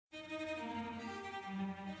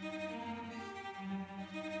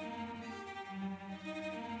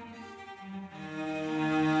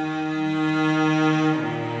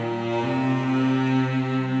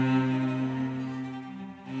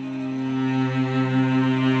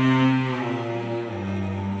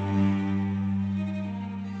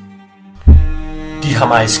har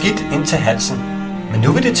mig skidt ind til halsen, men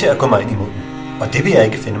nu vil det til at gå mig ind i munden, og det vil jeg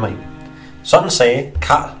ikke finde mig i. Sådan sagde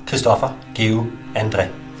Carl Christoffer Georg André.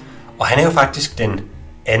 Og han er jo faktisk den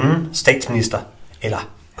anden statsminister, eller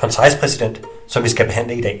konseilspræsident, som vi skal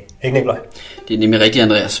behandle i dag. Ikke, Nikolaj? Det er nemlig rigtigt,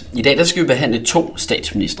 Andreas. I dag der skal vi behandle 2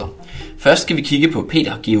 statsministre. Først skal vi kigge på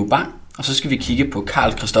Peter Georg Bang, og så skal vi kigge på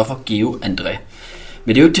Carl Christoffer Georg André.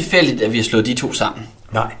 Men det er jo ikke tilfældigt, at vi har slået de 2 sammen.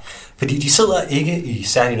 Nej, fordi de sidder ikke i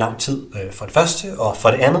særlig lang tid for det første, og for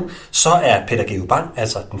det andet, så er Peter Georg Bang,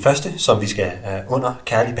 altså den første, som vi skal under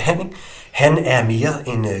kærlig behandling, han er mere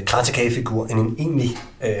en kransekagefigur end en egentlig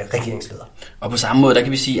regeringsleder. Og på samme måde, der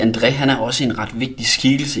kan vi sige, at André han er også en ret vigtig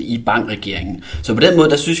skikkelse i Bang-regeringen. Så på den måde,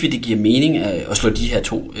 der synes vi, det giver mening at slå de her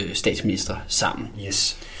 2 statsministre sammen.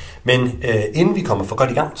 Yes. Men inden vi kommer for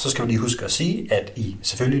godt i gang, så skal vi lige huske at sige, at I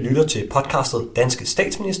selvfølgelig lytter til podcastet Danske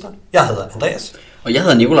Statsminister. Jeg hedder Andreas. Og jeg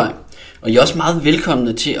hedder Nikolaj. Og I er også meget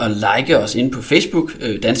velkomne til at like os inde på Facebook,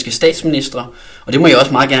 Danske Statsministre. Og det må I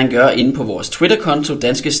også meget gerne gøre inde på vores Twitter-konto,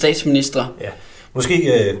 Danske Statsministre. Ja,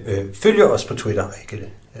 måske følge os på Twitter, ikke? Eller?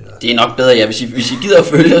 Det er nok bedre, ja. Hvis I gider at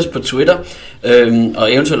følge os på Twitter,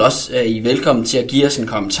 og eventuelt også er I velkommen til at give os en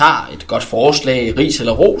kommentar, et godt forslag, ris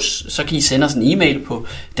eller ros, så kan I sende os en e-mail på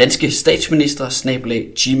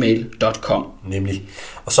danskestatsminister@gmail.com. Nemlig.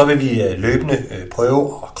 Og så vil vi løbende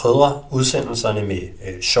prøve at krydre udsendelserne med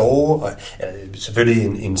sjove, og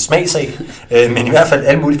selvfølgelig en smagsag, men i hvert fald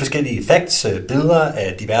alle mulige forskellige facts, billeder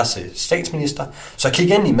af diverse statsminister. Så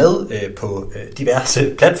kig endelig med på diverse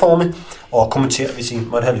platforme og kommenter, hvis I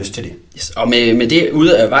måtte have lyst til det. Yes, og med det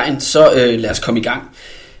ude af vejen, så lad os komme i gang.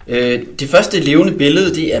 Det første levende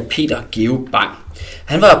billede, det er Peter Georg Bang.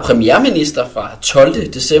 Han var premierminister fra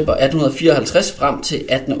 12. december 1854 frem til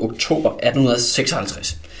 18. oktober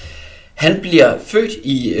 1856. Han bliver født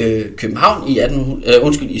i København i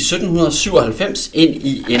 1797 ind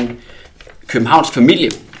i en københavnsk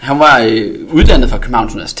familie. Han var uddannet fra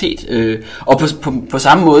Københavns Universitet, og på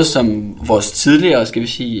samme måde som vores tidligere, skal vi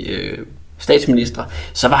sige, statsminister,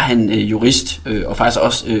 så var han jurist og faktisk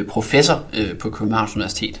også professor på Københavns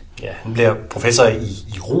Universitet. Ja, han bliver professor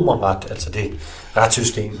i romerret, altså det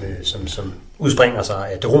retssystem, som udspringer sig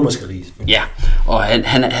af det romerske rige. Ja, og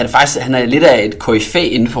han er lidt af et koryfæ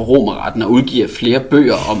inden for romerretten og udgiver flere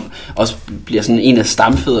bøger om, også bliver sådan en af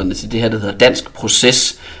stamfædrene til det her, der hedder dansk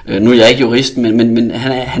proces. Nu er jeg ikke jurist, men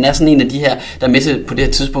han er sådan en af de her, der er med til på det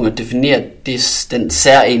her tidspunkt at definere den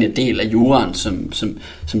særlige del af juraen, som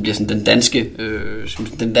bliver sådan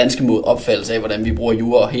den danske måde opfattelse af, hvordan vi bruger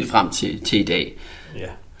jura helt frem til i dag. Ja.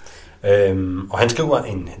 Og han skriver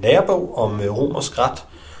en lærebog om romersk ret,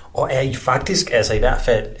 og er i faktisk, altså i hvert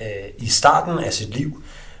fald i starten af sit liv,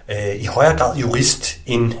 i højere grad jurist,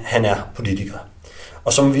 end han er politiker.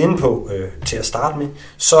 Og som vi er inde på til at starte med,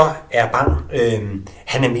 så er Bang,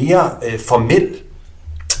 han er mere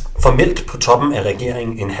formelt på toppen af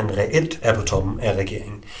regeringen, end han reelt er på toppen af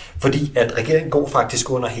regeringen. Fordi at regeringen går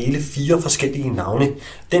faktisk under hele 4 forskellige navne.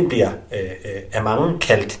 Den bliver af mange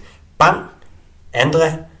kaldt Bang,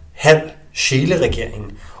 André, Hald,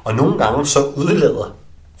 Scheele-regeringen. Og nogle gange så udlader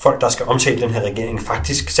folk, der skal omtale den her regering,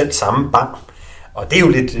 faktisk selv samme Bang. Og det er jo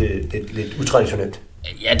lidt utraditionelt.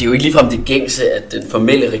 Ja, det er jo ikke ligefrem det gængse, at den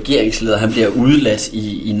formelle regeringsleder han bliver udladt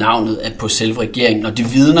i navnet på selve regeringen, og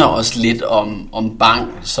det vidner også lidt om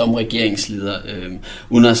Bang som regeringsleder,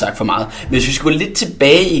 uden at have sagt for meget. Men hvis vi skal gå lidt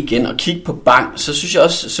tilbage igen og kigge på Bang, så synes jeg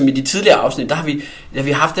også, som i de tidligere afsnit, der har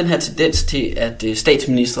vi haft den her tendens til, at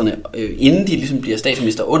statsministerne, inden de ligesom bliver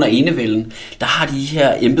statsminister under enevælden, der har de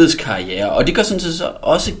her embedskarrierer, og det gør sådan set så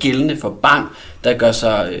også gældende for Bang, der gør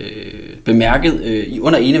sig bemærket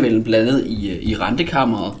under enevælden, blandt andet i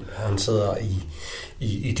Rentekammeret. Han sidder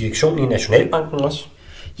i direktionen i Nationalbanken også.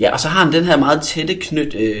 Ja, og så har han den her meget tætte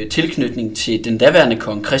tilknytning til den daværende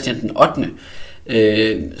kong Christian den 8.,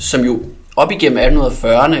 som jo op igennem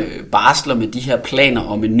 1840'erne barsler med de her planer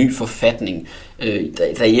om en ny forfatning,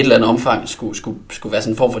 der i et eller andet omfang skulle være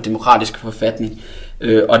sådan en form for demokratisk forfatning.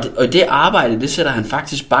 Og det arbejde, det sætter han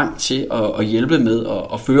faktisk Bang til at hjælpe med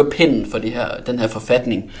at føre pennen for den her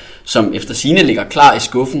forfatning, som efter sigende ligger klar i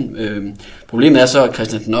skuffen. Problemet er så, at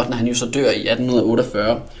Christian den 8. han jo så dør i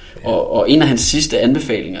 1848, og en af hans sidste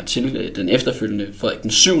anbefalinger til den efterfølgende Frederik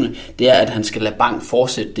den 7., det er, at han skal lade Bang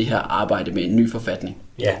fortsætte det her arbejde med en ny forfatning.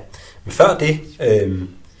 Ja, men før det,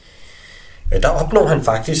 der opnår han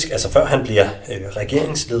faktisk, altså før han bliver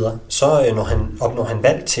regeringsleder, så opnår han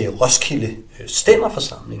valg til Roskilde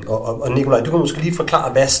stænderforsamling. Og Nikolaj, du kan måske lige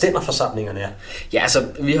forklare, hvad stænderforsamlingerne er. Ja, altså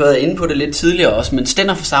vi har været inde på det lidt tidligere også, men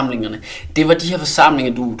stænderforsamlingerne, det var de her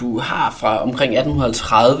forsamlinger, du har fra omkring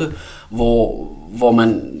 1830, hvor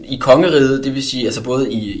man i kongeriget, det vil sige altså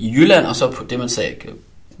både i Jylland og så på det man sagde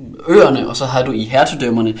øerne, og så har du i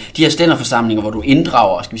hertugdømmerne de her stænderforsamlinger, hvor du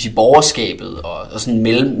inddrager, skal vi sige, borgerskabet og sådan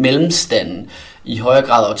mellemstanden i højere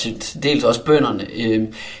grad, og til dels også bønderne,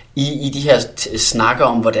 i de her snakker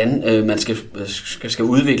om, hvordan man skal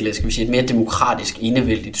udvikle, skal vi sige, et mere demokratisk,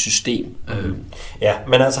 enevældigt system. Ja,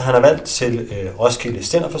 men altså han er valgt til Roskilde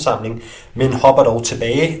Stænderforsamling, men hopper dog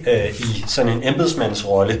tilbage i sådan en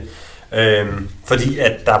embedsmandsrolle, fordi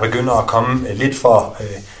at der begynder at komme lidt for,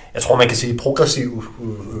 jeg tror man kan sige, progressive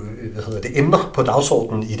emner på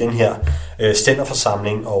dagsordenen i den her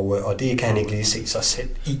stænderforsamling, og det kan han ikke lige se sig selv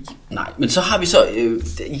i. Nej, men så har vi så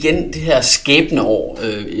igen det her skæbneår,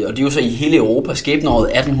 og det er jo så i hele Europa,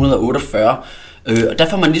 skæbneåret 1848, og der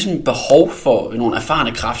får man ligesom behov for nogle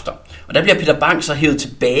erfarne kræfter. Og der bliver Peter Bang så hævet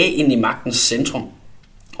tilbage ind i magtens centrum.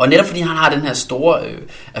 Og netop fordi han har den her store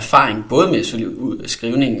erfaring, både med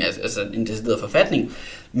skrivningen, altså en decideret forfatning,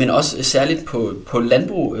 men også særligt på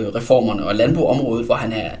landbrugreformerne og landbrugområdet, hvor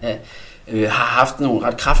han har haft nogle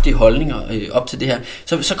ret kraftige holdninger op til det her,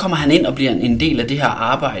 så kommer han ind og bliver en del af det her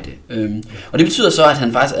arbejde. Og det betyder så, at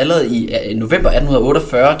han faktisk allerede i november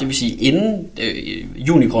 1848, det vil sige inden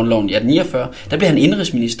junigrundloven i 1849, der bliver han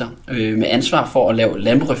indenrigsminister med ansvar for at lave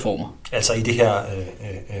landbrugreformer. Altså i det her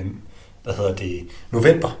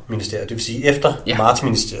novemberministeriet, det vil sige efter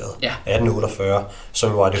martsministeriet 1848,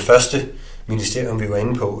 som var det første ministerium, vi var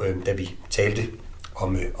inde på, da vi talte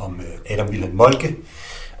om Adam Wilhelm Moltke,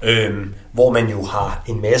 hvor man jo har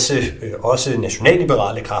en masse også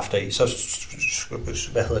nationalliberale kræfter i, så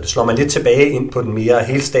slår man lidt tilbage ind på den mere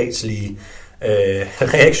helstatslige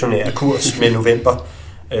reaktionære kurs med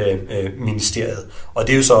novemberministeriet, og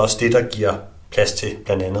det er jo så også det, der giver plads til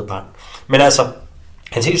blandt andet Bang. Men altså,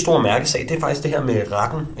 hans helt store mærkesag, det er faktisk det her med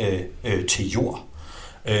retten til jord.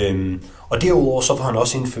 Og derudover så får han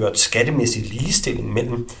også indført skattemæssig ligestilling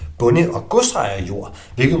mellem bonde- og godsejerjord,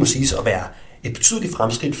 hvilket må siges at være et betydeligt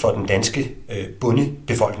fremskridt for den danske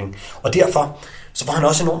bondebefolkning. Og derfor så får han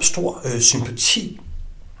også enormt stor sympati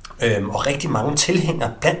og rigtig mange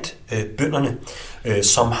tilhængere blandt bønderne,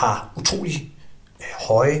 som har utrolig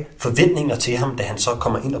høje forventninger til ham, da han så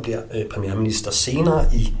kommer ind og bliver premierminister senere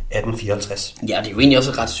i 1854. Ja, det er jo egentlig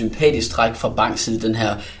også et ret sympatisk træk fra Bangs side, den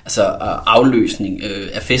her afløsning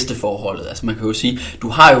af fæsteforholdet. Altså man kan jo sige, du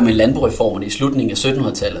har jo med landbrugreformerne i slutningen af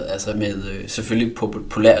 1700-tallet, altså med selvfølgelig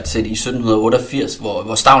populært set i 1788,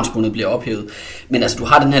 hvor stavnsbundet bliver ophævet, men altså du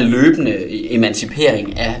har den her løbende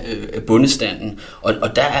emancipering af bondestanden,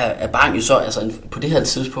 og der er Bang jo så, altså på det her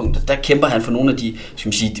tidspunkt, der kæmper han for nogle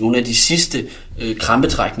af de sidste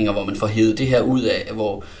krampetrækninger, hvor man får hævet det her ud af,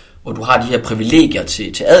 hvor du har de her privilegier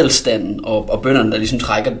til adelstanden og bønderne, der ligesom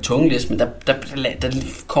trækker det tunge læs, men der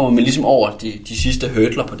kommer man ligesom over de sidste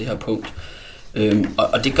hurdler på det her punkt.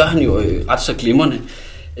 Og det gør han jo ret så glimrende.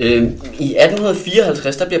 I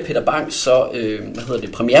 1854, der bliver Peter Bang så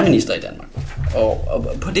premierminister i Danmark. Og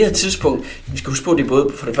på det her tidspunkt, vi skal huske på, det er både,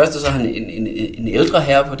 for det første så er han en ældre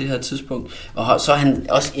herre på det her tidspunkt, og så er han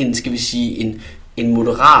også en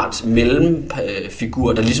moderat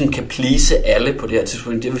mellemfigur, der ligesom kan please alle på det her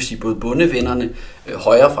tidspunkt. Det vil sige både bondevennerne,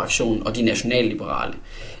 højre fraktion og de nationalliberale.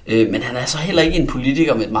 Men han er så heller ikke en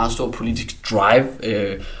politiker med et meget stort politisk drive,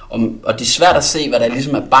 og det er svært at se, hvad der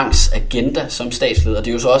ligesom er Bangs agenda som statsleder. Det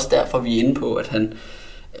er jo så også derfor, vi er inde på, at han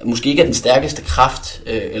måske ikke er den stærkeste kraft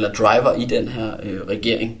eller driver i den her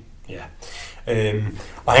regering. Ja.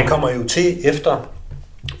 Og han kommer jo til efter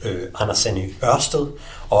Anders Sande Ørsted,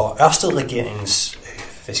 og Ørsted-regeringens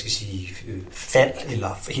fald,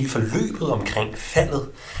 eller hele forløbet omkring faldet,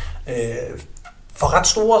 får ret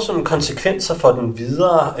store sådan, konsekvenser for den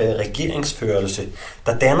videre regeringsførelse.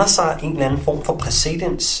 Der danner sig en eller anden form for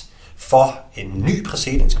præcedens, for en ny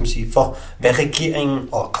præcedens, kan man sige, for hvad regeringen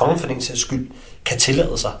og kongen for den sags skyld kan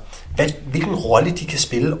tillade sig. Hvilken rolle de kan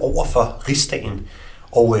spille over for rigsdagen.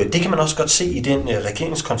 Og det kan man også godt se i den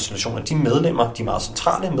regeringskonstellation, at de medlemmer, de meget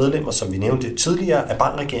centrale medlemmer, som vi nævnte tidligere af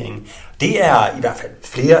Bang-regeringen, det er i hvert fald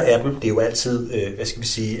flere af dem. Det er jo altid,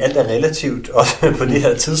 alt er relativt også på det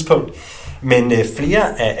her tidspunkt. Men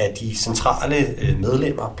flere af de centrale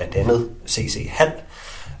medlemmer, blandt andet C.C. Hald,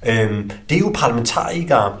 det er jo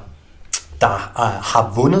parlamentarikere, der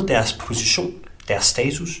har vundet deres position, deres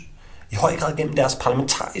status, i høj grad gennem deres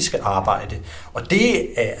parlamentariske arbejde. Og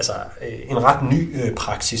det er altså en ret ny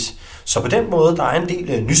praksis. Så på den måde, der er en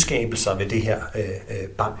del nyskabelser ved det her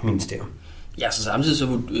bankministerium. Ja, så samtidig så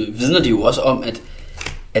vidner det jo også om,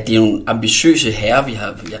 at det er nogle ambitiøse herrer,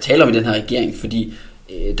 jeg taler om i den her regering, fordi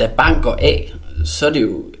da Bang går af, så er det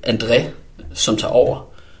jo André, som tager over.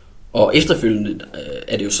 Og efterfølgende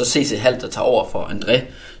er det jo så C.C. Hald, der tager over for André,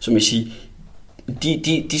 som jeg siger,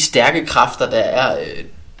 de stærke kræfter, der er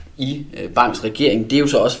i Bangs regering, det er jo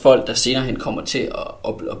så også folk, der senere hen kommer til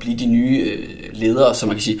at blive de nye ledere, så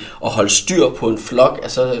man kan sige, at holde styr på en flok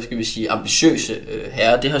af så, skal vi sige, ambitiøse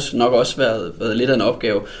herrer. Det har nok også været lidt af en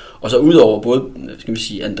opgave. Og så udover både, skal vi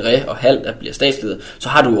sige, André og Hald, der bliver statsleder, så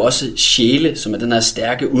har du også Scheele, som er den her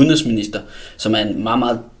stærke udenrigsminister, som er meget,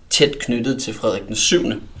 meget tæt knyttet til Frederik den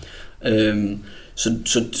 7.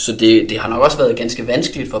 Så det har nok også været ganske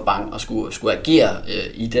vanskeligt for Bang at skulle agere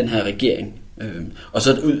i den her regering. Og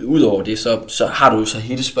så ud over det, så har du jo så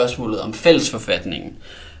hele spørgsmålet om fællesforfatningen.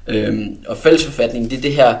 Og fællesforfatningen,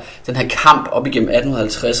 det er den her kamp op igennem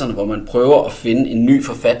 1850'erne, hvor man prøver at finde en ny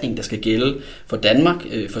forfatning, der skal gælde for Danmark,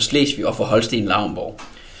 for Slesvig og for Holsten-Lauenborg.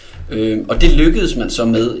 Og det lykkedes man så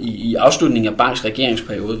med i afslutningen af Bangs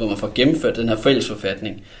regeringsperiode, hvor man får gennemført den her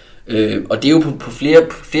fællesforfatning. Og det er jo på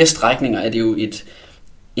flere strækninger, er det jo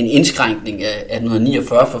en indskrænkning af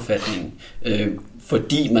 1849-forfatningen,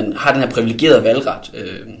 fordi man har den her privilegerede valgret,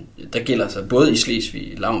 der gælder sig både i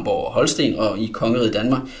Slesvig, Lauenborg og Holsten og i Kongeriget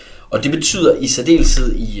Danmark. Og det betyder i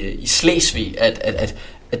særdeleshed i Slesvig,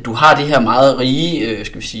 at du har det her meget rige,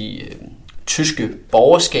 skal vi sige, tyske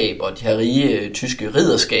borgerskab og det her rige tyske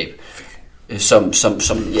ridderskab, som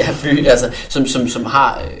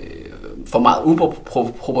har for meget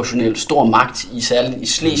uproportionelt stor magt, særligt i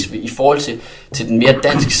Slesvig, i forhold til den mere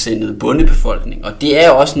dansksindede bondebefolkning. Og det er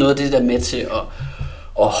jo også noget af det, der er med til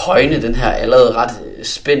at højne den her allerede ret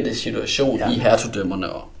spændte situation i hertugdømmerne.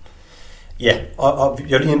 Ja, og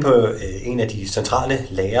jeg er lige inde på en af de centrale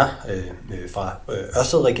lærer fra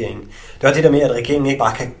Ørsted-regeringen. Det var det der med, at regeringen ikke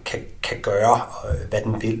bare kan gøre, hvad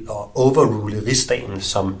den vil, og overrule rigsdagen,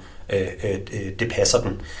 som det passer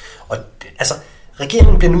den. Og altså,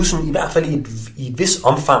 regeringen bliver nu sådan, i hvert fald i et vis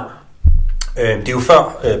omfang, det er jo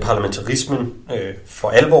før parlamentarismen for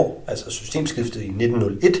alvor, altså systemskiftet i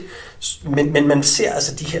 1901, men man ser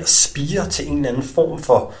altså de her spirer til en eller anden form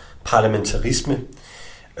for parlamentarisme.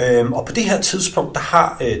 Og på det her tidspunkt, der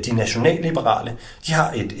har de nationalliberale, de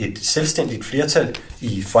har et selvstændigt flertal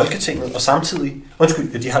i Folketinget, og samtidig,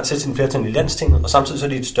 de har et selvstændigt flertal i Landstinget, og samtidig så er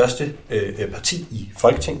det det største parti i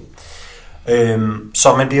Folketinget.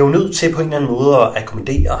 Så man bliver jo nødt til på en eller anden måde at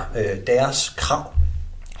akkommodere deres krav,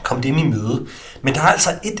 komme dem i møde. Men der er altså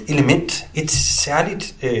et element, et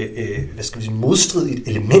særligt modstridigt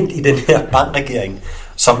element i den her Bang-regering,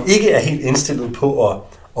 som ikke er helt indstillet på at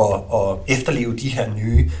efterleve de her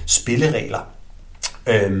nye spilleregler.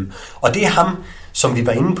 Og det er ham, som vi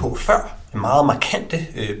var inde på før, en meget markante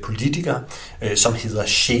politiker, som hedder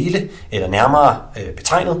Scheele, eller nærmere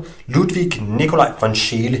betegnet Ludwig Nikolai von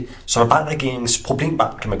Scheele, som er Bang-regeringens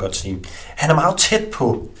problembarn, kan man godt sige. Han er meget tæt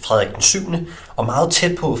på Frederik den 7. og meget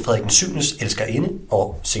tæt på Frederik den 7's elskerinde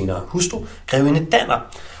og senere hustru, grevinde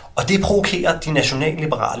Danner. Og det provokerer de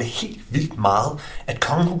nationalliberale helt vildt meget, at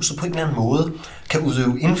kongehuset på en eller anden måde kan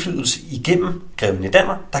udøve indflydelse igennem grevinde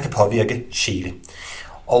Danner, der kan påvirke Scheele.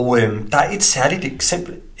 Og der er et særligt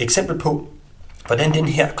eksempel på, hvordan den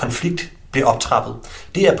her konflikt bliver optrappet.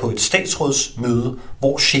 Det er på et statsrådsmøde,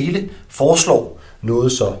 hvor Scheele foreslår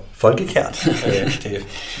noget så folkekært, det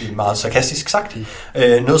er meget sarkastisk sagt,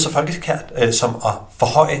 noget så folkekært som at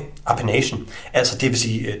forhøje appenagen, altså det vil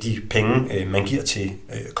sige de penge, man giver til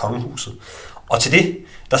kongehuset. Og til det,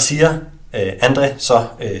 der siger André så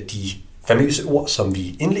de famøse ord, som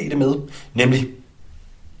vi indledte med, nemlig: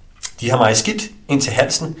 de har mig skidt ind til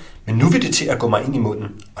halsen, men nu vil det til at gå mig ind i munden,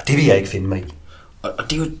 og det vil jeg ikke finde mig i.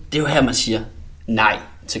 Og det er jo her, man siger nej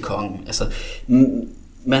til kongen. Altså,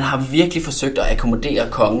 man har virkelig forsøgt at akkommodere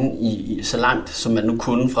kongen i så langt, som man nu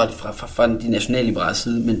kunne fra de nationalliberale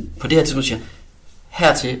side, men på det her tidspunkt siger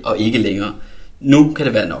hertil og ikke længere. Nu kan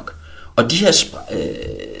det være nok. Og de her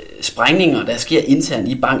sprængninger, der sker internt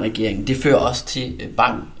i Bang-regeringen, det fører også til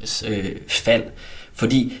Bangs fald.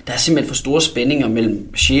 Fordi der er simpelthen for store spændinger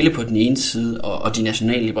mellem Scheele på den ene side og de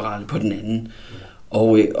nationalliberale på den anden.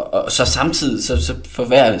 Og så samtidig så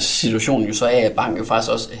forværrer situationen jo så af, at Bang jo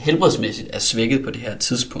faktisk også helbredsmæssigt er svækket på det her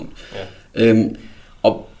tidspunkt. Ja.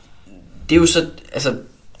 Og det er jo så, altså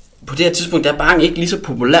på det her tidspunkt, der er Bang ikke lige så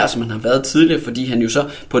populær, som han har været tidligere, fordi han jo så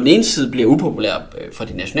på den ene side bliver upopulær for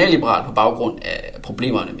de nationalliberale på baggrund af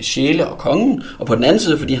problemerne med Scheele og kongen, og på den anden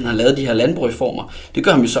side, fordi han har lavet de her landbrugreformer. Det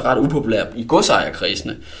gør ham jo så ret upopulær i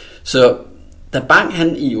godsejerkredsene. Så da Bang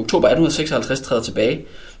han i oktober 1856 træder tilbage,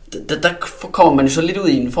 der kommer man jo så lidt ud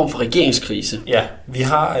i en form for regeringskrise. Ja, vi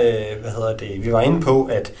har, vi var inde på,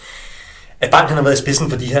 at Bang han har været i spidsen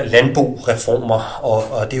for de her landboreformer,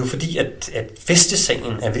 og det er jo fordi, at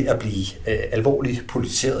fæstesagen er ved at blive alvorligt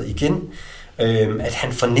politiseret igen, at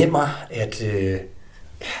han fornemmer,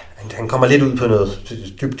 han kommer lidt ud på noget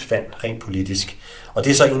dybt vand, rent politisk. Og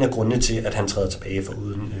det er så en af grundene til, at han træder tilbage for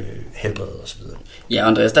uden helbred og så videre. Ja,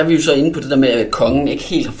 Andreas, der er vi jo så inde på det der med, at kongen ikke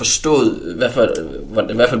helt har forstået, i hvert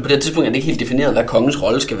fald på det tidspunkt er det ikke helt defineret, hvad kongens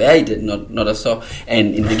rolle skal være i det, når der så er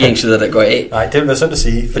en regeringsleder, der går af. Nej, det vil være sådan at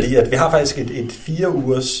sige, fordi at vi har faktisk et 4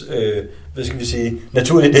 ugers,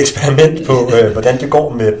 naturligt eksperiment på, hvordan det går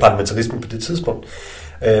med parlamentarismen på det tidspunkt.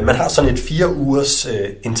 Man har sådan et 4 ugers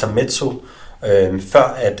intermezzo,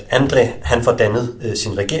 før at André han får dannet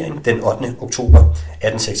sin regering den 8. oktober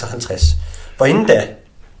 1856. For inden da,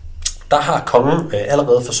 der har kongen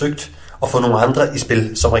allerede forsøgt at få nogle andre i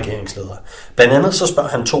spil som regeringsledere. Blandt andet så spørger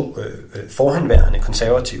han 2 forhenværende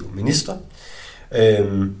konservative minister,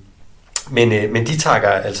 men de takker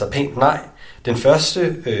altså pænt nej. Den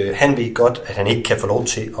første, han ved godt, at han ikke kan få lov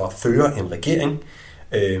til at føre en regering,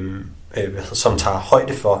 som tager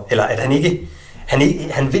højde for, eller at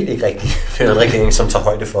han vil ikke rigtig føre en regering, som tager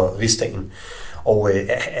højde for rigsdagen. Og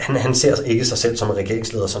han ser ikke sig selv som en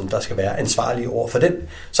regeringsleder, som der skal være ansvarlig over for den,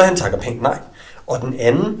 så han takker pænt nej. Og den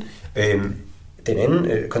anden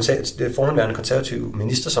forhenværende konservative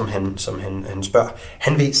minister, som han spørger,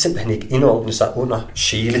 han vil simpelthen ikke indordne sig under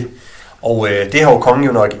Scheele. Og det har jo kongen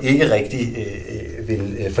jo nok ikke rigtig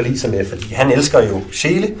vil forlige sig med, fordi han elsker jo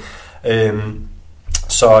Scheele.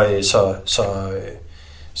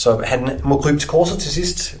 Så han må krybe til korset til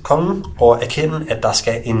sidst, kongen, og erkende, at der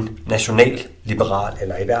skal en nationalliberal,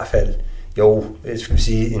 eller i hvert fald,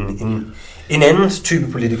 en anden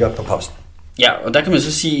type politiker på posten. Ja, og der kan man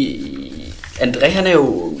så sige, André han er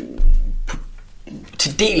jo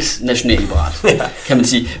til dels nationalliberal, kan man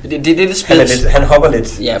sige. Det er lidt spændende. Han hopper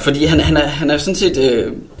lidt. Ja, fordi han er sådan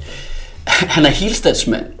set, han er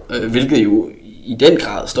helstatsmand, hvilket jo i den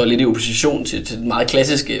grad står lidt i opposition til den meget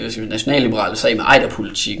klassiske nationalliberale sag med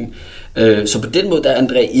ejderpolitikken. Så på den måde der er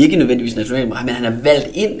André ikke nødvendigvis nationalliberal, men han er valgt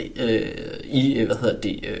ind i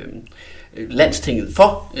landstinget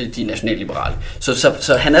for de nationalliberale.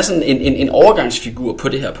 Så han er sådan en overgangsfigur på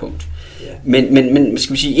det her punkt. Yeah. Men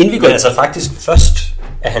skal vi sige, inden vi går... Men altså faktisk først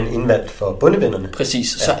er han indvalgt for bondevennerne.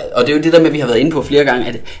 Præcis. Ja. Og det er jo det der med, at vi har været inde på flere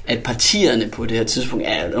gange, at partierne på det her tidspunkt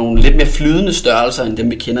er nogle lidt mere flydende størrelser, end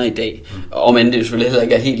dem vi kender i dag. Og men det jo selvfølgelig heller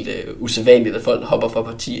ikke er helt usædvanligt, at folk hopper fra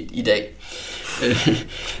partiet i dag.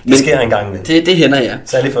 Det sker engang med. Det hænder, ja.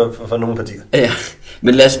 Særligt for nogle partier. Ja.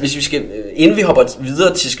 Men lad os, hvis vi skal, inden vi hopper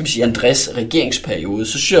videre til, skal vi sige, Andrés regeringsperiode,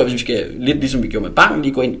 så synes jeg, at vi skal, lidt ligesom vi gjorde med banken,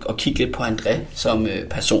 lige gå ind og kigge lidt på André som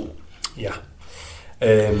person. Ja.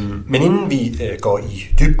 Men inden vi går i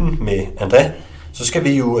dybden med André, så skal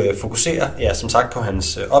vi jo fokusere, som sagt, på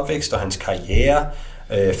hans opvækst og hans karriere,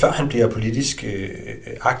 før han bliver politisk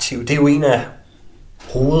aktiv. Det er jo en af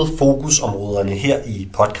hovedfokusområderne her i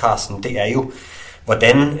podcasten. Det er jo,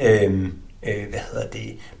 hvordan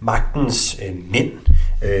magtens mænd,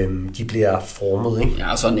 de bliver formet, ikke?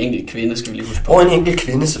 Ja, og så en enkelt kvinde, skal vi lige huske på. Og en enkelt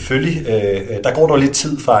kvinde, selvfølgelig. Der går dog lidt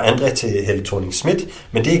tid fra André til Helle Thorning-Schmidt,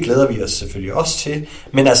 men det glæder vi os selvfølgelig også til.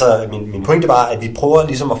 Men altså, min pointe var, at vi prøver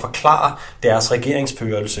ligesom at forklare deres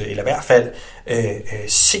regeringsførelse, eller i hvert fald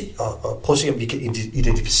prøve at se, om vi kan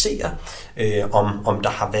identificere, om der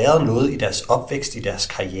har været noget i deres opvækst, i deres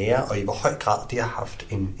karriere, og i hvor høj grad det har haft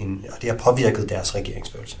og det har påvirket deres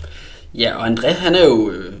regeringsførelse. Ja, og André, han er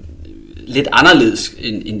jo lidt anderledes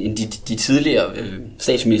end de tidligere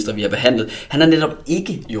statsminister, vi har behandlet. Han er netop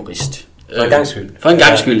ikke jurist. For en gang skyld. For en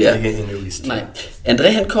gang skyld, ja. Ikke en jurist. Nej. André,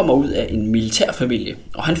 han kommer ud af en militærfamilie,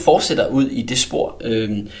 og han fortsætter ud i det spor.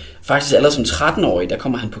 Faktisk allerede som 13-årig, der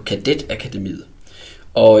kommer han på kadetakademiet.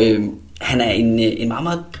 Og han er en meget,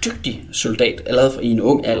 meget dygtig soldat, allerede i en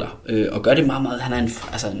ung alder, og gør det meget, meget. Han er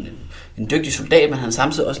en dygtig soldat, men han er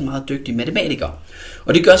samtidig også en meget dygtig matematiker.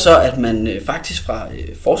 Og det gør så, at man faktisk fra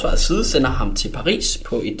forsvarets side sender ham til Paris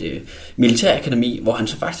på et militærakademi, hvor han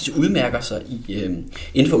så faktisk udmærker sig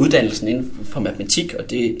inden for uddannelsen, inden for matematik, og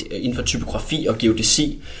det inden for typografi og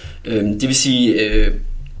geodesi. Det vil sige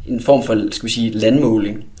en form for, skal vi sige,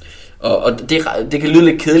 landmåling. Og det kan lyde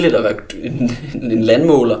lidt kedeligt at være en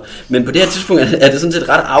landmåler, men på det her tidspunkt er det sådan set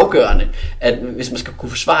ret afgørende, at hvis man skal kunne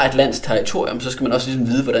forsvare et lands territorium, så skal man også ligesom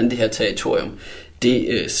vide, hvordan det her territorium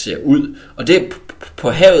det ser ud. Og det på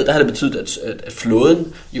havet, der har det betydet, at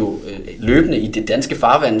flåden jo løbende i det danske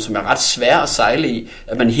farvand, som er ret svære at sejle i,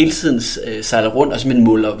 at man hele tiden sejler rundt og simpelthen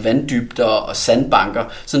måler vanddybder og sandbanker,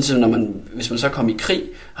 sådan så hvis man så kom i krig,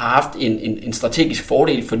 har haft en strategisk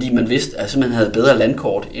fordel, fordi man vidste, at man havde bedre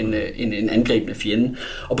landkort end en angribende fjende.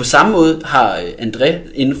 Og på samme måde har André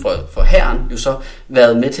inden for hæren jo så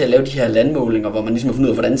været med til at lave de her landmålinger, hvor man ligesom har fundet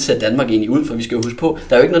ud af, hvordan ser Danmark egentlig ud, for vi skal jo huske på,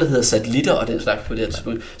 der er jo ikke noget, der hedder satellitter og den slags på det her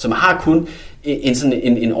tidspunkt, så man har kun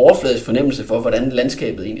en overfladisk fornemmelse for, hvordan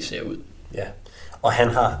landskabet egentlig ser ud. Ja, og han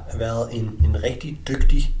har været en rigtig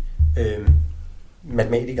dygtig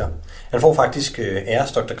matematiker. Han får faktisk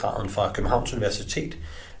æresdoktorgraden fra Københavns Universitet,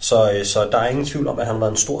 så der er ingen tvivl om, at han var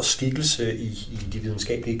en stor skikkelse i de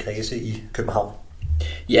videnskabelige kredse i København.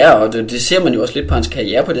 Ja, og det ser man jo også lidt på hans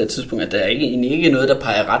karriere på det her tidspunkt, at der er ikke noget, der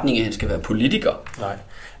peger i retning af, at han skal være politiker. Nej,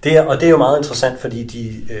 det er jo meget interessant, fordi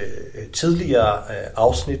de tidligere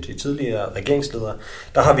afsnit, de tidligere regeringsledere,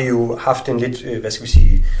 der har vi jo haft en lidt,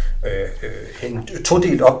 en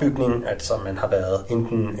todelt opbygning, altså man har været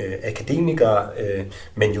enten akademiker,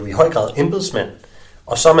 men jo i høj grad embedsmand,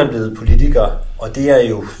 og så er man blevet politiker, og det er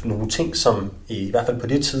jo nogle ting, som i hvert fald på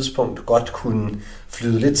det tidspunkt godt kunne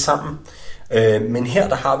flyde lidt sammen. Men her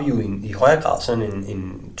der har vi jo i højere grad sådan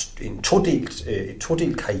en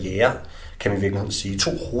todelt karriere, kan man virkelig sige,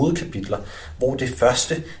 2 hovedkapitler, hvor det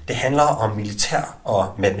første, det handler om militær og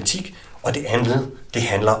matematik, og det andet, det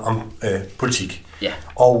handler om politik. Ja.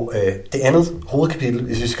 Og det andet hovedkapitel,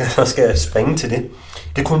 hvis vi skal springe til det,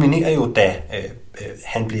 det kulminerer jo, da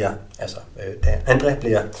André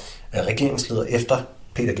bliver regeringsleder efter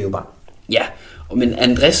Peter Georg Bang. Ja, men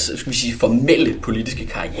Andrés, formelle politiske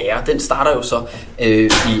karriere, den starter jo så i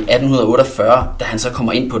 1848, da han så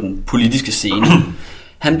kommer ind på den politiske scene.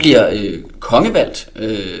 Han bliver kongevalgt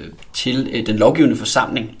til den lovgivende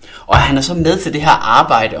forsamling, og han er så med til det her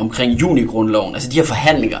arbejde omkring junigrundloven, altså de her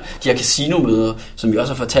forhandlinger, de her casinomøder, som vi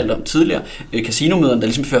også har fortalt om tidligere, casinomøderne, der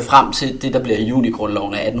ligesom fører frem til det, der bliver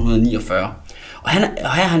junigrundloven af 1849. Og her er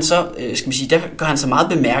han så, der gør han så meget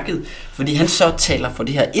bemærket, fordi han så taler for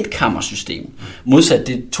det her etkammersystem, modsat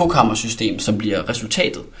det tokammersystem, som bliver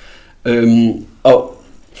resultatet. Og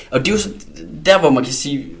det er jo så der, hvor man kan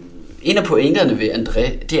sige, en af pointerne ved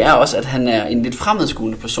André, det er også, at han er en lidt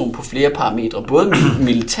fremadskuende person på flere parametre, både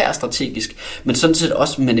militærstrategisk, men sådan set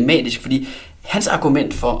også matematisk, fordi hans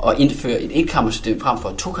argument for at indføre et etkammersystem frem for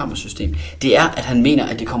et tokammersystem, det er, at han mener,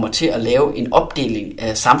 at det kommer til at lave en opdeling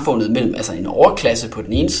af samfundet mellem altså en overklasse på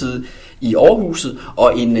den ene side i overhuset,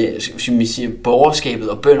 og borgerskabet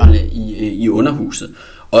og bønderne i underhuset.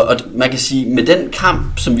 Og man kan sige, med den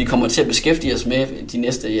kamp, som vi kommer til at beskæftige os med de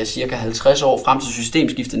næste cirka 50 år frem til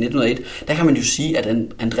systemskiftet 1901, der kan man jo sige, at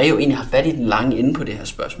André jo egentlig har fat i den lange ende på det her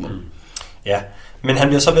spørgsmål. Ja, men han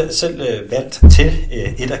bliver så selv valgt til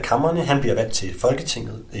et af kammerne. Han bliver valgt til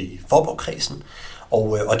Folketinget i Faaborg-kredsen,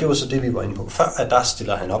 og det var så det, vi var inde på før, at der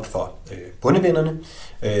stiller han op for bondevennerne,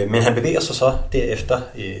 men han bevæger sig så derefter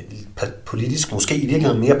politisk, måske i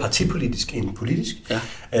virkeligheden mere partipolitisk end politisk,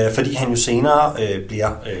 fordi han jo senere bliver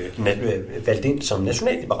valgt ind som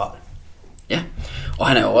nationalliberal. Ja, og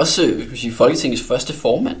han er jo også Folketingets første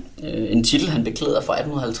formand, en titel han beklæder fra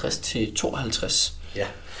 1850 til 52. Ja,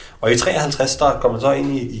 og i 53 der kommer man så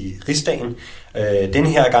ind i Rigsdagen, denne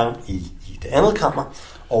her gang i det andet kammer,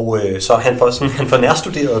 og så han får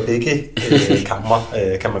nærstuderet begge kammer,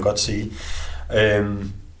 kan man godt sige.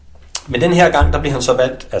 Men den her gang, der bliver han så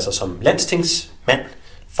valgt altså som landstingsmand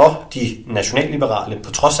for de nationalliberale,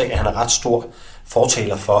 på trods af, at han er ret stor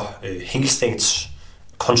fortaler for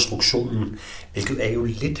helstatskonstruktionen, hvilket er jo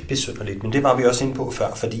lidt besynderligt, men det var vi også inde på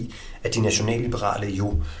før, fordi at de nationalliberale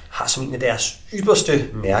jo har som en af deres ypperste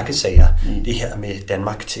mærkesager det her med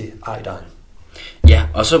Danmark til Ejderen. Ja,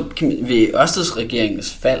 og så ved Ørsteds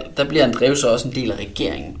regeringens fald, der bliver André så også en del af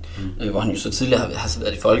regeringen, hvor han jo så tidligere har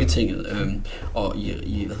været i Folketinget og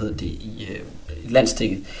i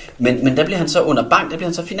Landstinget. Men der bliver han så under Bang, der bliver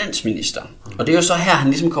han så finansminister. Og det er jo så her, han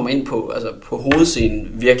ligesom kommer ind på hovedscenen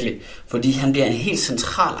virkelig, fordi han bliver en helt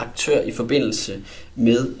central aktør i forbindelse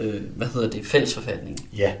med, fællesforfatningen.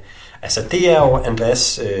 Ja, altså det er jo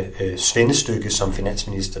Andrés svendestykke som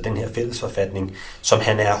finansminister, den her fællesforfatning, som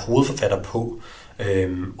han er hovedforfatter på,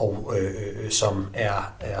 som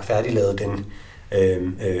er færdiglavet den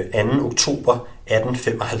 2. oktober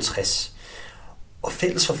 1855. Og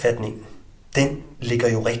fællesforfatningen, den ligger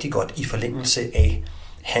jo rigtig godt i forlængelse af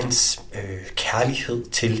hans kærlighed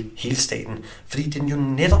til helstaten, fordi den jo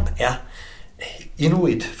netop er endnu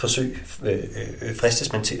et forsøg,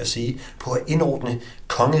 fristes man til at sige, på at indordne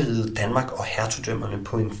kongeriget Danmark og hertugdømmerne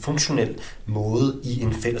på en funktionel måde i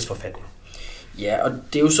en fællesforfatning. Ja, og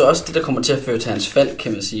det er jo så også det, der kommer til at føre til hans fald,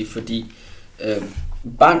 kan man sige, fordi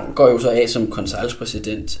Bang går jo så af som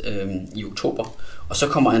konseilspræsident i oktober, og så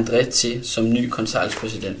kommer André til som ny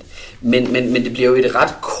konseilspræsident. Men det bliver jo et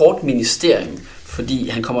ret kort ministerium, fordi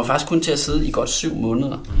han kommer faktisk kun til at sidde i godt 7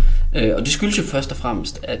 måneder. Og det skyldes jo først og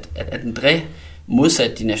fremmest, at André,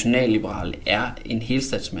 modsat de nationalliberale, er en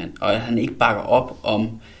helstatsmand, og at han ikke bakker op om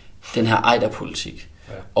den her ejderpolitik.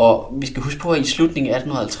 Ja. Og vi skal huske på, at i slutningen af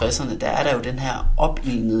 1850'erne, der er der jo den her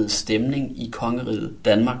opildnede stemning i kongeriget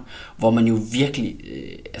Danmark, hvor man jo virkelig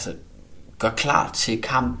gør klar til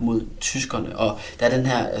kamp mod tyskerne, og der er den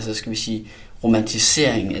her, altså skal vi sige,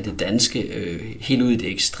 romantisering af det danske helt ud i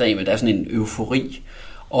det ekstreme. Der er sådan en eufori,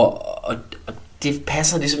 og det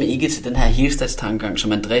passer ligesom ikke til den her helstatstankegang,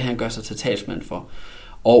 som André han gør sig til talsmand for.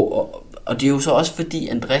 Og det er jo så også fordi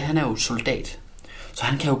André han er jo soldat, så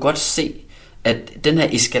han kan jo godt se, at den her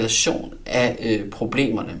eskalation af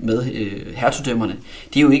problemerne med hertugdømmerne,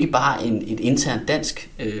 det er jo ikke bare et internt dansk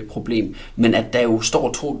problem, men at der jo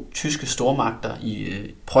står 2 tyske stormagter i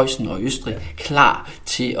Preussen og Østrig klar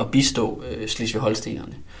til at bistå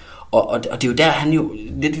Slesvig-Holstenerne. Og det er jo der, han jo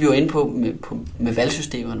lidt vi var inde på med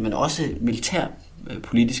valgsystemerne, men også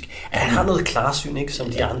militærpolitisk. Han har noget klarsyn, ikke, som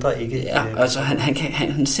de andre ikke... Ja, altså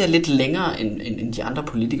han ser lidt længere end de andre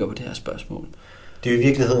politikere på det her spørgsmål. Det er jo i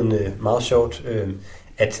virkeligheden meget sjovt,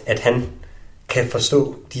 at han kan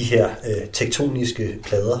forstå de her tektoniske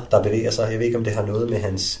plader, der bevæger sig. Jeg ved ikke, om det har noget med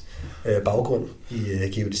hans baggrund i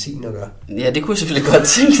geodesien at gøre. Ja, det kunne selvfølgelig godt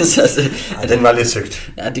tænkes. Altså, den var lidt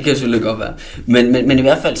søgt. Ja, det kan selvfølgelig godt være. Men i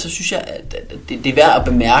hvert fald, så synes jeg, at det er værd at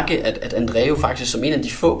bemærke, at André jo faktisk som en af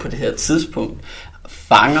de få på det her tidspunkt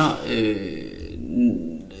fanger,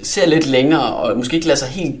 ser lidt længere, og måske ikke lader sig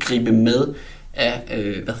helt gribe med af,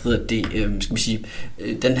 skal vi sige,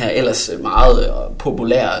 den her ellers meget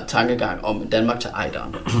populære tankegang om Danmark til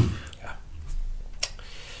Ejderen.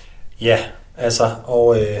 Ja, altså,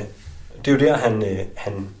 og det er jo der,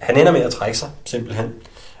 han ender med at trække sig, simpelthen.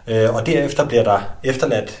 Og derefter bliver der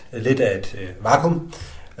efterladt lidt af et vakuum.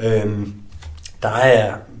 Der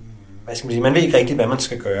er, hvad skal man sige, man ved ikke rigtigt, hvad man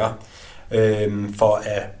skal gøre. For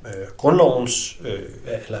at grundloven,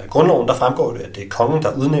 der fremgår det, at det er kongen,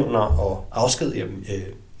 der udnævner og afskediger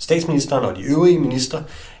statsministeren og de øvrige ministre.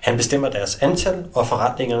 Han bestemmer deres antal og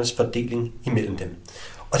forretningernes fordeling imellem dem.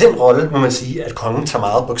 Og den rolle må man sige, at kongen tager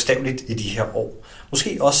meget bogstaveligt i de her år.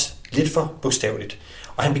 Måske også lidt for bogstaveligt.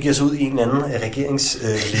 Og han begiver sig ud i en anden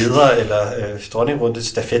regeringsleder eller dronningrunde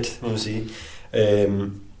stafet, må man sige.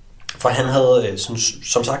 For han havde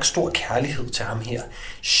som sagt stor kærlighed til ham her,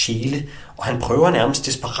 Scheele, og han prøver nærmest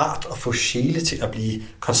desperat at få Scheele til at blive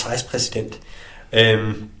konseilspræsident.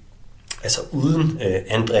 Altså uden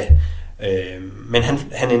André. Men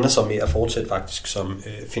han ender så med at fortsætte faktisk som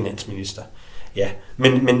finansminister. Ja,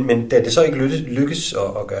 men da det så ikke lykkes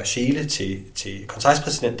at gøre Scheele til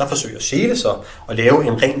konseilspræsident, der forsøger Scheele så at lave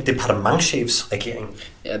en ren departementschefsregering.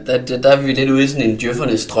 Ja, der er vi lidt ude i sådan en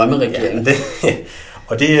djøffernes drømmeregering. Ja,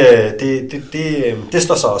 og det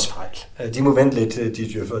slår så også fejl. De må vente lidt,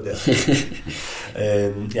 de djøffer der.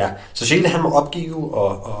 Ja. Så Scheele han må opgive,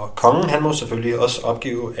 og kongen han må selvfølgelig også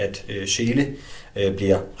opgive, at Scheele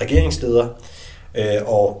bliver regeringsleder.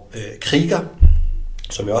 Og Krieger,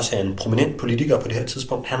 som jo også er en prominent politiker på det her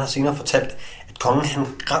tidspunkt, han har senere fortalt, at kongen han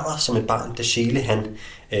græder som et barn, da Scheele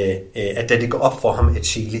at da det går op for ham, at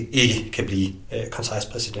Scheele ikke kan blive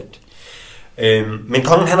konseilspræsident. Men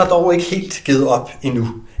kongen han har dog ikke helt givet op endnu.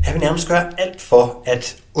 Han vil nærmest gøre alt for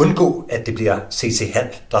at undgå, at det bliver C.C. Hald,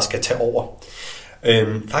 der skal tage over.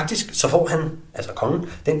 Faktisk så får han, altså kongen,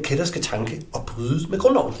 den kætterske tanke at bryde med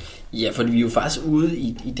grundloven. Ja, for vi er jo faktisk ude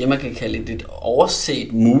i det, man kan kalde et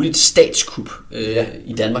overset muligt statskup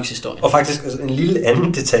i Danmarks historie. Og faktisk en lille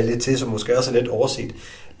anden detalje til, som måske også er lidt overset,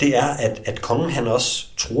 det er, at kongen han også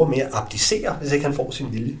tror med at abdicere, hvis ikke han får sin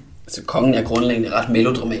vilje. Altså kongen er grundlæggende ret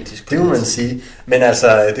melodramatisk. Det må man sige. Men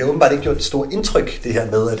altså, det er åbenbart ikke gjort et stort indtryk, det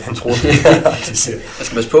her med, at han tror med at abdicere. Jeg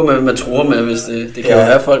skal passe på med, hvad man tror med, hvis det kan jo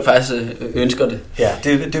være, at folk faktisk ønsker det. Ja,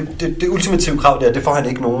 det ultimative krav der, det får han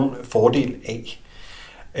ikke nogen fordel af.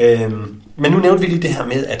 Men nu nævnte vi lige det her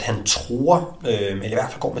med, at han tror, eller i hvert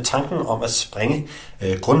fald går med tanken om at sprænge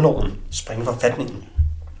grundloven, sprænge forfatningen.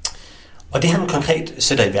 Og det han konkret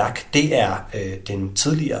sætter i værk, det er den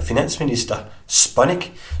tidligere finansminister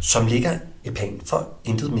Sponneck, som ligger i plan for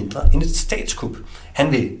intet mindre end et statskup.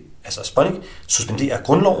 Han vil, altså Sponneck, suspendere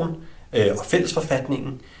grundloven og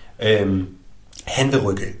fællesforfatningen. Han vil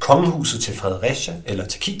rykke kongehuset til Fredericia eller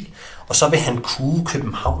til Kiel, og så vil han kue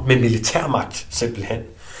København med militærmagt simpelthen.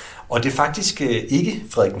 Og det er faktisk ikke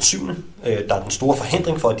Frederik den 7., der er den store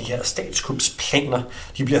forhindring for, at de her statskupsplaner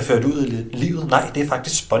de bliver ført ud i livet. Nej, det er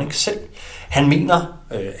faktisk Sponneck selv. Han mener,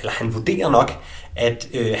 eller han vurderer nok, at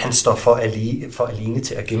han står for alene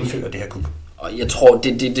til at gennemføre det her kup. Og jeg tror,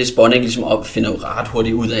 det Sponneck ligesom finder ret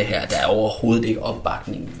hurtigt ud af her, der er overhovedet ikke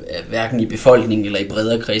opbakning, hverken i befolkningen eller i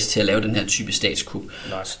bredere kreds til at lave den her type statskup.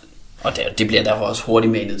 Nice. Og det bliver derfor også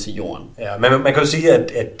hurtigt manet til jorden. Ja, men man kan jo sige,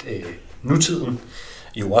 at nutiden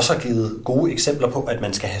jo også har givet gode eksempler på, at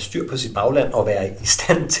man skal have styr på sit bagland og være i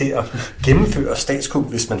stand til at gennemføre statskup,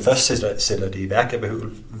 hvis man først sætter det i værk. Jeg behøver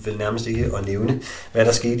vel nærmest ikke at nævne, hvad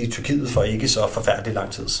der skete i Tyrkiet for ikke så forfærdeligt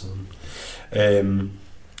lang tid siden.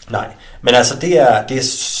 Nej, men altså det er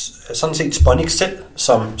sådan set Sponnik selv,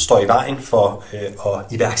 som står i vejen for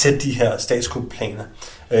at iværksætte de her statskuppplaner.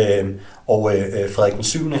 Og Frederik den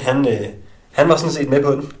 7. Han var sådan set med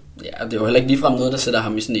på den. Ja, det er jo heller ikke ligefrem noget, der sætter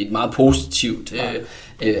ham i sådan et meget positivt,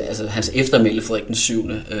 altså hans eftermæle Frederik den 7.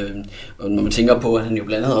 Og når man tænker på, at han jo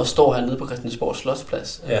blandt andet også står hernede på Christiansborg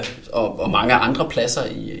Slotsplads, og mange andre pladser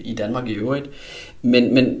i Danmark i øvrigt.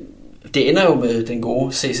 Men det ender jo med den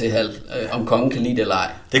gode C.C. Hald, om kongen kan lide det eller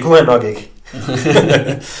ej. Det kunne han nok ikke.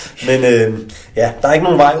 Men der er ikke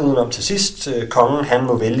nogen vej udenom til sidst. Kongen han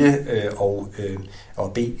må vælge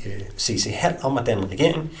at bede C.C. Hald om at danne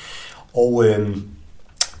regering. Og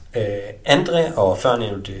André og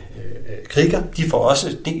førnævnte Krieger, de får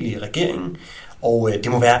også del i regeringen. Og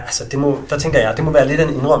det må være, altså der tænker jeg, det må være lidt en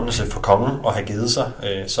indrømmelse for kongen at have givet sig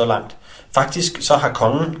så langt. Faktisk så har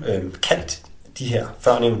kongen kaldt de her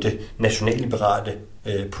førnævnte nationalliberale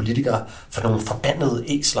politikere for nogle forbandede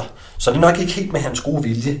æsler. Så det er nok ikke helt med hans gode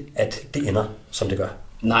vilje, at det ender, som det gør.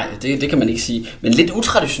 Nej, det kan man ikke sige. Men lidt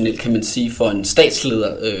utraditionelt kan man sige for en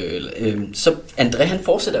statsleder. Så André han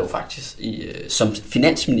fortsætter jo faktisk som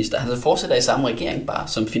finansminister. Han fortsætter i samme regering bare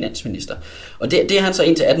som finansminister. Og det er han så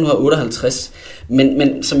indtil 1858.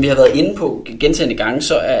 Men som vi har været inde på gentagne gange,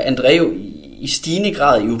 så er André jo i stigende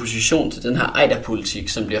grad i opposition til den her Ejder-politik,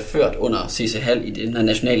 som bliver ført under C.C. Hald i den her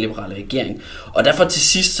nationalliberale regering. Og derfor til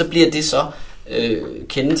sidst så bliver det så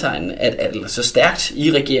kendetegn eller så stærkt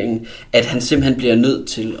i regeringen, at han simpelthen bliver nødt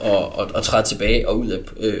til at træde tilbage og ud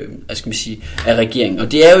af regeringen.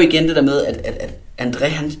 Og det er jo igen det der med, at André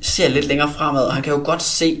han ser lidt længere fremad, og han kan jo godt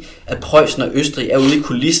se, at Preussen og Østrig er ude i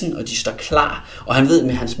kulissen, og de står klar. Og han ved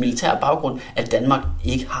med hans militære baggrund, at Danmark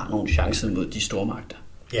ikke har nogen chance mod de store magter.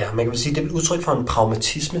 Ja, man kan sige, det er et udtryk for en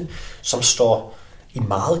pragmatisme, som står i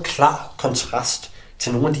meget klar kontrast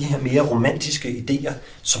til nogle af de her mere romantiske idéer,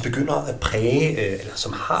 som begynder at præge, eller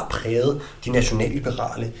som har præget de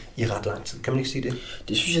nationalliberale i ret lang tid. Kan man ikke sige det?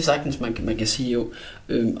 Det synes jeg sagtens, man kan sige jo.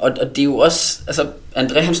 Og det er jo også, altså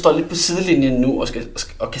André han står lidt på sidelinjen nu,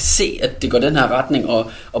 og kan se, at det går den her retning,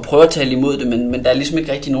 og prøver at tale imod det, men der er ligesom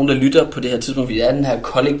ikke rigtig nogen, der lytter på det her tidspunkt, fordi der er den her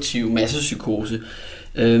kollektive massepsykose.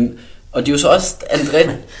 Og det er jo så også André,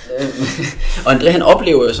 og André han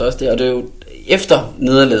oplever jo så også det, og det er jo efter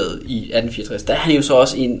nederlaget i 1864, der er han jo så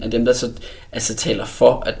også en af dem, der så taler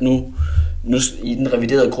for, at nu i den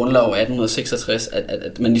reviderede grundlov af 1866,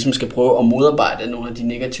 at man ligesom skal prøve at modarbejde nogle af de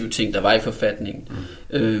negative ting, der var i forfatningen.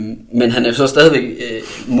 Men han er så stadigvæk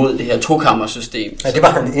mod det her tokammersystem. Ja, det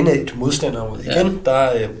var han indædt modstander mod. Igen,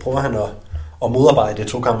 der prøver han at modarbejde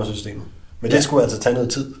tokammersystemet. Men det skulle altså tage noget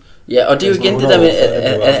tid. Ja, og det er jo igen det der med,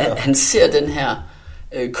 at han ser den her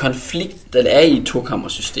konflikt, der er i et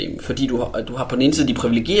tokammersystem, fordi du har på den ene side de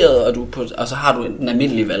privilegerede, og så har du den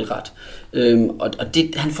almindelige valgret. Og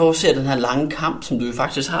det, han forudser den her lange kamp, som du jo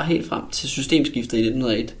faktisk har helt frem til systemskiftet i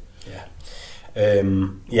 1901.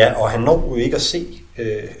 Ja, og han når jo ikke at se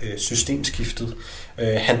systemskiftet.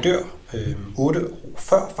 Han dør 8 år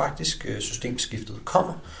før faktisk systemskiftet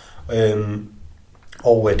kommer.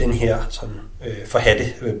 Og den her sådan, forhatte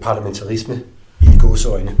parlamentarisme i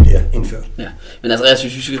gåseøjne bliver indført. Ja, men Andreas,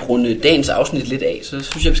 hvis vi skal runde dagens afsnit lidt af, så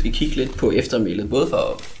synes jeg, vi skal kigge lidt på eftermælet, både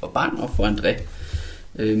for Bang og for André.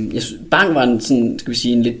 Bang var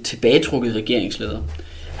en lidt tilbagetrukket regeringsleder.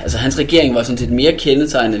 Altså hans regering var sådan set mere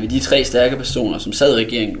kendetegnet ved de 3 stærke personer, som sad i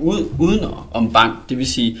regeringen uden om Bang. Det vil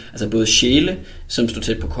sige, altså både Scheele, som stod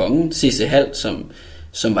tæt på kongen, C.C. Hald,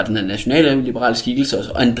 som var den her nationale liberale skikkelse,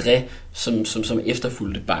 og André, som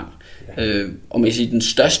efterfulgte Bang. Og man kan sige, den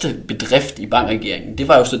største bedrift i Bang-regeringen, det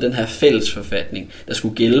var jo så den her fællesforfatning, der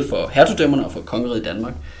skulle gælde for hertugdømmerne og for kongeriget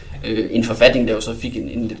Danmark. En forfatning, der jo så fik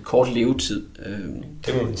en lidt kort levetid.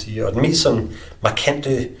 Det må man sige. Og den mest sådan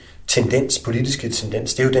markante politiske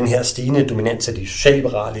tendens, det er jo den her stigende dominans af de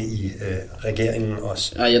socialliberale i regeringen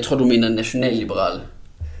også. Ja, jeg tror, du mener nationalliberale.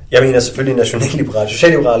 Jeg mener selvfølgelig nationalliberale.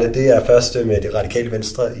 Socialliberale, det er først med det radikale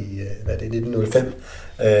venstre i 1905.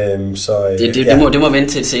 Det må vente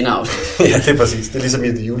til et senere afsnit. Ja, det er præcis. Det er ligesom i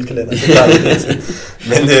det julekalender.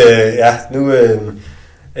 Men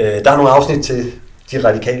der er nogle afsnit til det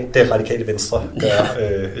radikale venstre gør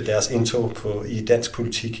deres indtog i dansk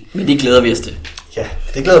politik. Men det glæder vi os til. Ja,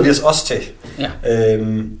 det glæder vi os også til. Ja.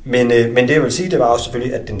 Men det jeg vil sige, det var også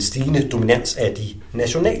selvfølgelig, at den stigende dominans af de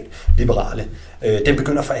nationalliberale, den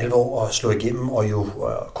begynder for alvor at slå igennem og jo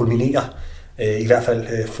kulminere i hvert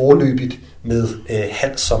fald forløbigt med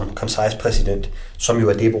Hald som konseilspræsident, som jo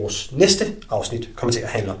er det, vores næste afsnit kommer til at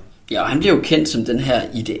handle om. Ja, og han bliver jo kendt som den her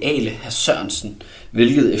ideale hr. Sørensen,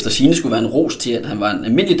 hvilket efter sigende skulle være en ros til, at han var en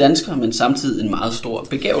almindelig dansker, men samtidig en meget stor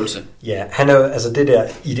begævelse. Ja, han er jo, altså det der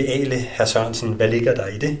ideale hr. Sørensen, hvad ligger der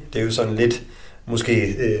i det? Det er jo sådan lidt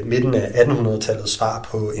måske midten af 1800-tallets svar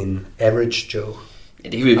på en average Joe. Ja,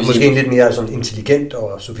 det kan vi måske en lidt mere sådan intelligent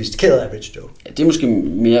og sofistikeret average Joe. Ja, det er måske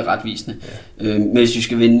mere retvisende. Ja. Men hvis vi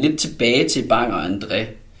skal vende lidt tilbage til Bang og André,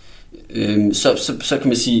 så kan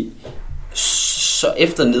man sige, så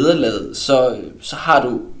efter nederlaget, så har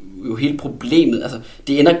du jo hele problemet. Altså,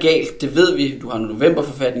 det ender galt, det ved vi. Du har en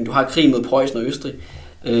novemberforfatning, du har krig mod Preussen og Østrig.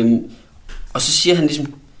 Og så siger han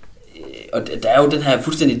ligesom, og der er jo den her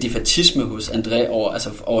fuldstændig defaitisme hos André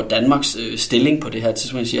over Danmarks stilling på det her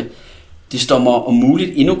tidspunkt. Han siger, det står mig om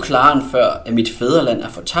muligt endnu klarere end før, at mit fædreland er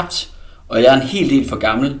fortabt, og jeg er en hel del for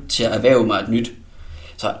gammel til at erhverve mig et nyt.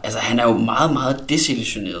 Så altså, han er jo meget, meget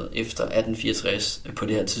desillusioneret efter 1864 på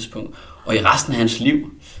det her tidspunkt, og i resten af hans liv.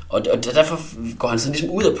 Og derfor går han så ligesom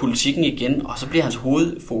ud af politikken igen, og så bliver hans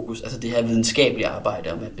hovedfokus, altså det her videnskabelige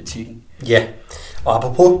arbejde og matematikken. Ja, og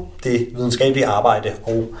apropos det videnskabelige arbejde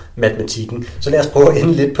og matematikken, så lad os prøve at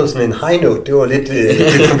ende lidt på sådan en high note. Det var lidt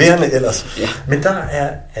deprimerende ellers. Ja. Men der er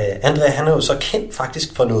André, han er jo så kendt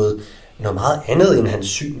faktisk for noget meget andet end hans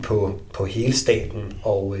syn på hele staten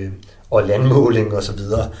og landmåling og så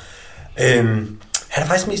videre. Han er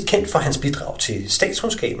faktisk mest kendt for hans bidrag til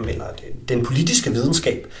statskundskaben, eller den politiske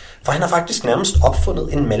videnskab, for han har faktisk nærmest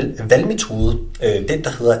opfundet en valgmetode, den der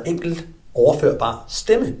hedder enkelt overførbar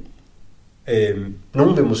stemme.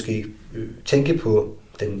 Nogen vil måske tænke på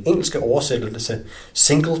den engelske oversættelse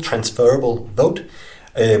Single Transferable Vote,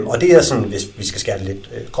 og det er sådan, hvis vi skal skære det lidt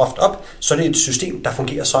groft op, så er det et system, der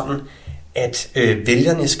fungerer sådan, at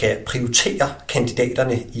vælgerne skal prioritere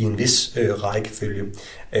kandidaterne i en vis rækkefølge.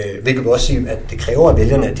 Hvilket vil også sige, at det kræver af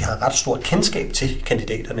vælgerne, at de har ret stort kendskab til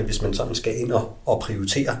kandidaterne, hvis man sådan skal ind og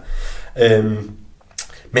prioritere.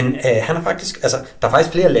 Men han er faktisk, altså, der er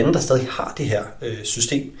faktisk flere lande, der stadig har det her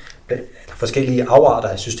system. Forskellige afarter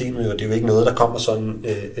af systemet, og det er jo ikke noget, der kommer sådan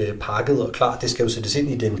pakket og klar. Det skal jo sættes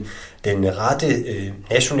ind i den rette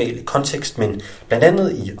nationale kontekst, men blandt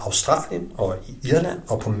andet i Australien og i Irland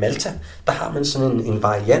og på Malta, der har man sådan en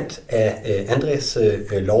variant af Andrés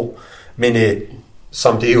lov. Men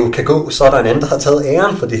som det jo kan gå, så er der en anden, der har taget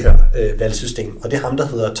æren for det her valgsystem, og det er ham, der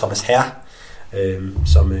hedder Thomas Herr,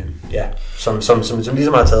 som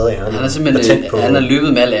ligesom har taget æren. Han er simpelthen han har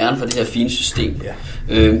løbet med al æren for det her fine system. Ja.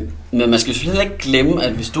 Men man skal selvfølgelig ikke glemme,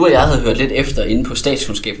 at hvis du og jeg havde hørt lidt efter inde på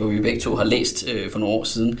statskundskab, hvor vi begge to har læst for nogle år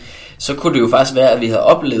siden, så kunne det jo faktisk være, at vi havde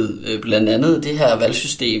oplevet blandt andet det her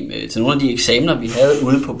valgsystem til nogle af de eksamener, vi havde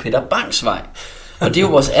ude på Peter Bangs Vej. Og det er jo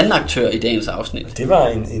vores anden aktør i dagens afsnit. Det var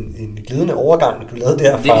en glidende overgang, du lavede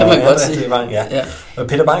der. Det kan man godt sige. Ja. Og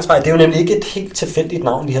Peter Bangs Vej, det er jo nemlig ikke et helt tilfældigt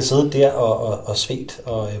navn, de har siddet der og svedt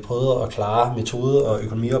og prøvet at klare metode- og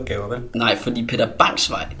økonomiopgaver, vel? Nej, fordi Peter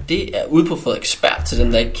Bangs Vej, det er ude på Frederiksberg, til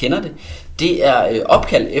dem, der ikke kender det. Det er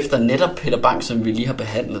opkaldt efter netop Peter Bang, som vi lige har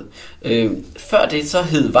behandlet. Før det så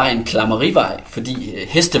hed vejen Klammerivej, fordi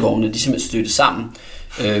hestevognene de simpelthen stødte sammen.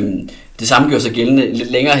 Det samme gjorde sig gældende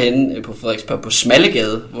lidt længere hen på Frederiksberg på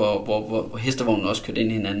Smallegade, hvor hestevognen også kørte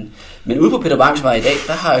ind i hinanden. Men ude på Peter Bangs Vej i dag,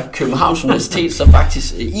 der har Københavns Universitet så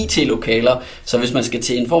faktisk IT-lokaler, så hvis man skal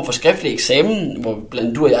til en form for skriftlig eksamen, hvor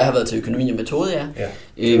blandt du og jeg har været til økonomi og metode, ja,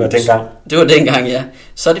 det var dengang. Det var dengang, ja.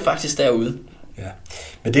 Så er det faktisk derude. Ja.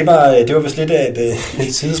 Men det var vist lidt af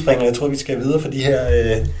et sidespring, og jeg tror, vi skal videre for de her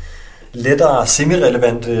lettere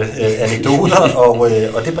semi-relevante anekdoter,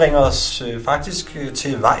 og det bringer os faktisk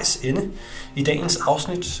til vejs ende i dagens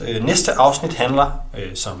afsnit. Næste afsnit handler,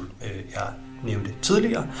 som jeg nævnte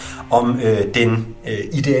tidligere, om den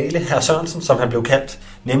ideale hr. Sørensen, som han blev kaldt,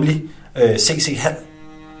 nemlig C.C. Hald.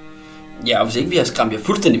 Ja, og hvis ikke vi har skræmt jer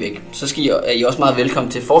fuldstændig væk, så er I også meget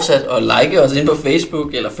velkommen til fortsat at like os ind på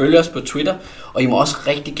Facebook eller følge os på Twitter. Og I må også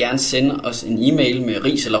rigtig gerne sende os en e-mail med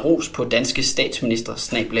ris eller ros på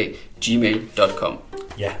danskestatsminister@gmail.com.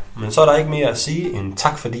 Ja, men så er der ikke mere at sige end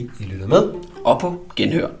tak, fordi I lyttede med. Og på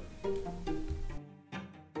genhør.